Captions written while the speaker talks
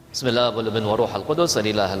بسم الله والابن وروح القدس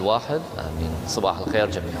الإله الواحد آمين. صباح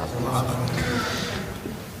الخير جميعا.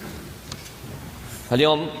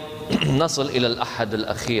 اليوم نصل إلى الأحد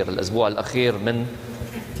الأخير، الأسبوع الأخير من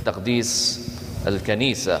تقديس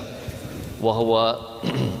الكنيسة، وهو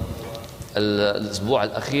الأسبوع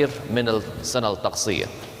الأخير من السنة الطقسية،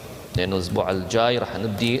 لأنه الأسبوع الجاي راح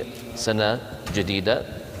نبدي سنة جديدة،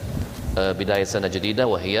 بداية سنة جديدة،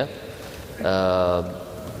 وهي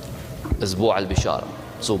أسبوع البشارة،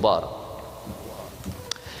 صوبارة.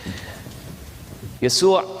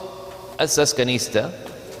 يسوع أسس كنيسته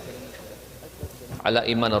على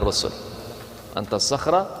إيمان الرسل: أنت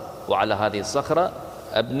الصخرة وعلى هذه الصخرة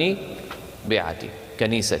أبني بيعتي،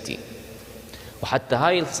 كنيستي. وحتى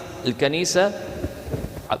هاي الكنيسة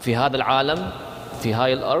في هذا العالم، في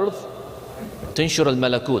هاي الأرض، تنشر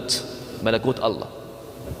الملكوت، ملكوت الله.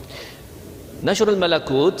 نشر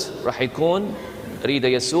الملكوت راح يكون ريد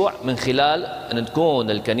يسوع من خلال أن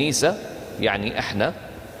تكون الكنيسة، يعني إحنا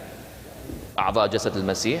أعضاء جسد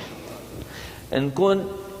المسيح، أن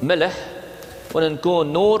نكون ملح، وأن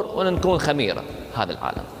نكون نور، وأن نكون خميرة هذا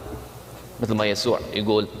العالم. مثل ما يسوع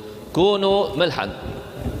يقول: كونوا ملحا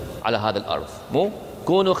على هذا الأرض، مو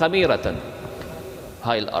كونوا خميرة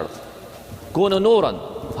هاي الأرض، كونوا نورا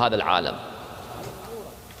هذا العالم.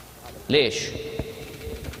 ليش؟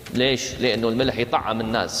 لأنه الملح يطعم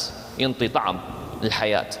الناس، ينطي طعم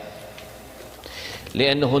الحياة.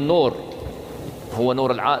 لأنه النور هو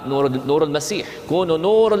نور المسيح. كونوا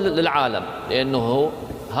نور للعالم، لأنه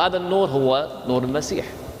هذا النور هو نور المسيح،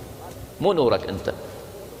 مو نورك أنت.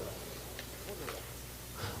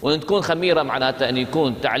 وأن تكون خميرة معناتها أن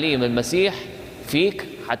يكون تعليم المسيح فيك،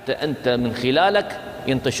 حتى أنت من خلالك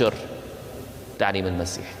ينتشر تعليم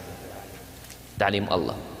المسيح، تعليم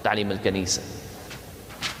الله، تعليم الكنيسة.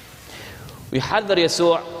 ويحذر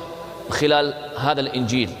يسوع خلال هذا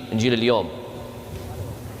الإنجيل، إنجيل اليوم،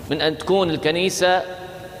 من أن تكون الكنيسة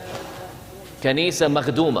كنيسة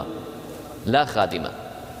مخدومة لا خادمة.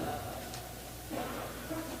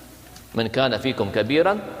 من كان فيكم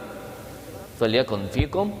كبيرا فليكن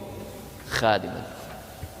فيكم خادما،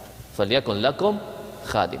 فليكن لكم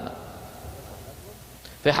خادما.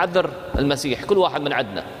 فيحذر المسيح كل واحد من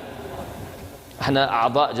عندنا، احنا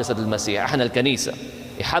أعضاء جسد المسيح، احنا الكنيسة،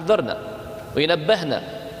 يحذرنا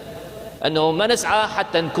وينبهنا أنه ما نسعى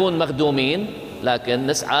حتى نكون مخدومين، لكن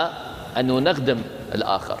نسعى أنه نخدم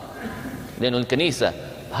الآخر. لأن الكنيسة،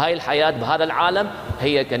 هاي الحياة بهذا العالم،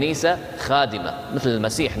 هي كنيسة خادمة، مثل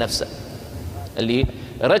المسيح نفسه اللي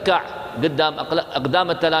ركع قدام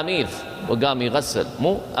أقدام التلاميذ وقام يغسل.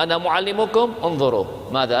 مو أنا معلمكم، انظروا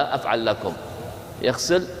ماذا أفعل لكم،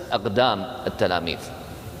 يغسل أقدام التلاميذ.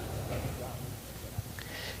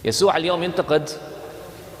 يسوع اليوم ينتقد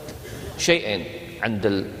شيئين عند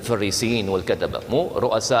الفريسيين والكتبة، مو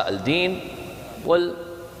رؤساء الدين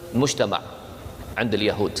والمجتمع عند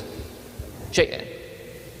اليهود. شيئين: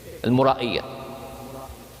 المرائية،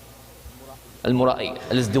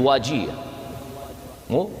 الازدواجية.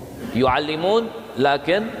 مو يعلمون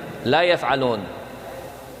لكن لا يفعلون.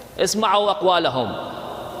 اسمعوا أقوالهم،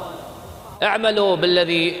 اعملوا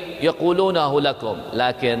بالذي يقولونه لكم،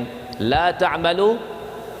 لكن لا تعملوا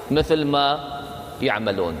مثل ما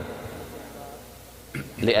يعملون،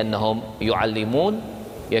 لأنهم يعلمون،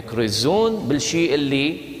 يكرزون بالشيء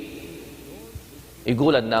اللي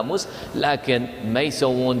يقول الناموس، لكن ما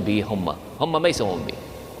يسوون به. هم ما يسوون به،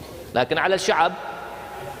 لكن على الشعب،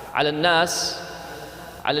 على الناس،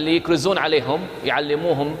 على اللي يكرزون عليهم،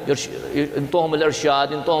 يعلموهم، ينطوهم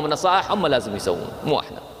الإرشاد، ينطوهم النصائح، هم لازم يسوون، مو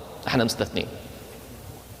احنا مستثنين.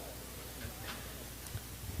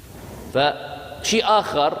 فشيء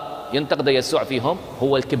آخر ينتقد يسوع فيهم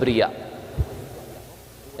هو الكبرياء،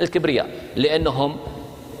 لأنهم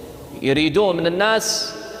يريدون من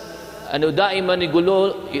الناس أنه دائما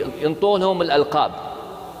يقولون، ينطونهم الألقاب: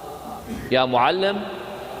 يا معلم،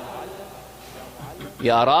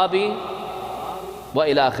 يا رابي،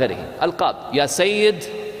 وإلى آخره، ألقاب، يا سيد،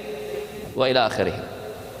 وإلى آخره.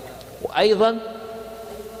 وأيضا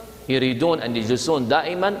يريدون أن يجلسون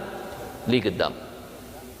دائما لي قدام.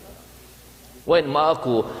 وين ما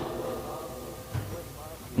أكو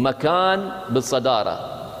مكان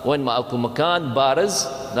بالصدارة، وين ما أكو مكان بارز،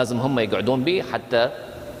 لازم هم يقعدون به حتى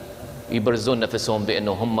يبرزون نفسهم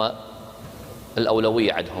بأنه هم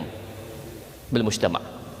الأولوية عندهم بالمجتمع.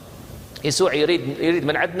 يسوع يريد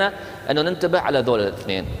من عندنا أنه ننتبه على ذول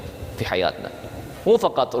الاثنين في حياتنا، مو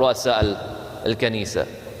فقط رؤساء الكنيسة،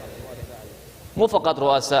 مو فقط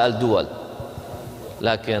رؤساء الدول،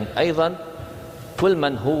 لكن أيضا كل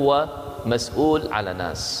من هو مسؤول على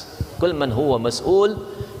ناس، كل من هو مسؤول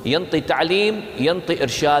ينطي تعليم، ينطي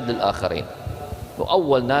إرشاد للآخرين.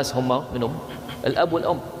 وأول ناس هم منهم الأب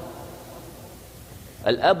والأم،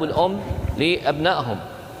 الأب والأم لأبنائهم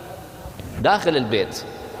داخل البيت.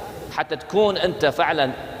 حتى تكون أنت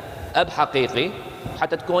فعلا أب حقيقي،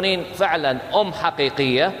 حتى تكونين فعلا أم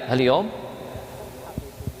حقيقية اليوم،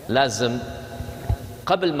 لازم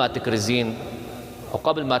قبل ما تكرزين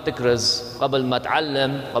وقبل ما تكرز، قبل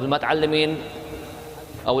ما تعلمين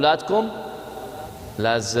أولادكم،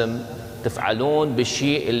 لازم تفعلون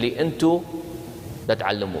بالشيء اللي أنتوا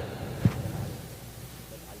تتعلموه.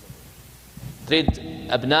 تريد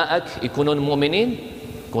أبنائك يكونون مؤمنين،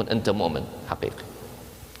 كون أنت مؤمن حقيقي.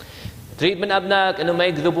 تريد من أبنائك أنهم ما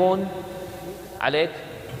يكذبون عليك،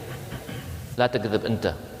 لا تكذب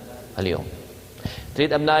أنت اليوم.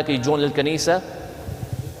 تريد أبنائك يجون للكنيسة،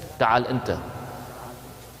 تعال أنت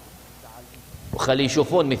وخلي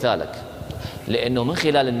يشوفون مثالك، لأنه من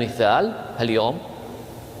خلال المثال اليوم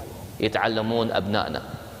يتعلمون أبنائنا.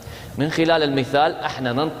 من خلال المثال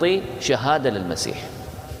احنا ننطي شهادة للمسيح.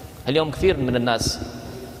 اليوم كثير من الناس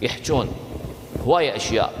يحجون هواية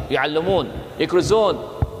أشياء، يعلمون، يكرزون،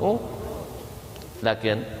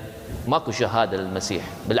 لكن ماكو شهادة للمسيح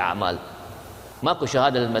بالأعمال، ماكو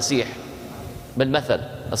شهادة للمسيح بالمثل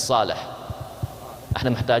الصالح. احنا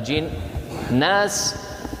محتاجين ناس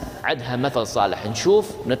عندها مثل صالح،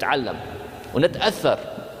 نشوف ونتعلم ونتأثر.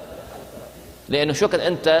 لأنه شو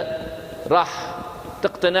أنت راح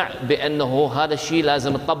تقتنع بأنه هذا الشيء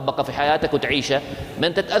لازم تطبقه في حياتك وتعيشه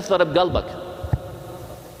من تتأثر بقلبك،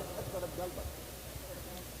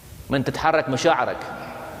 من تتحرك مشاعرك.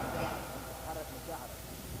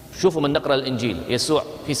 شوفوا من نقرأ الإنجيل يسوع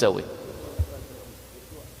في يسوي؟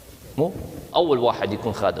 مو أول واحد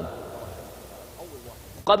يكون خادم،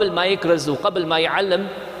 قبل ما يكرز وقبل ما يعلم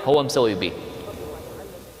هو مسوي به.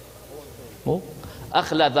 مو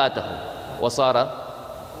أخلى ذاته وصار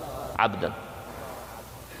عبدا،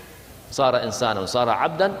 صار إنسانا وصار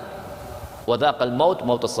عبدا وذاق الموت،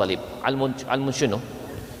 موت الصليب. على شنو؟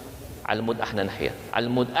 على المود احنا نحيا، على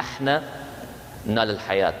المود احنا ننال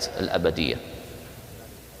الحياة الأبدية.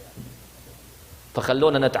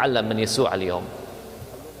 فخلونا نتعلم من يسوع اليوم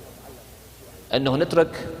أنه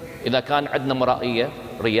نترك، إذا كان عندنا مرائية،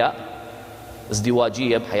 رياء،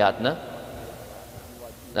 ازدواجية بحياتنا،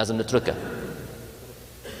 لازم نتركه.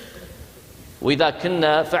 وإذا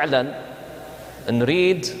كنا فعلا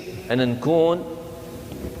نريد أن نكون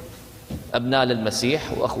أبناء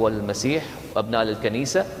للمسيح وأخوة للمسيح وأبناء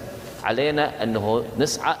للكنيسة، علينا أنه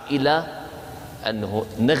نسعى إلى أنه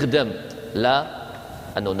نخدم، لا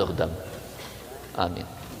أنه نخدم. آمين.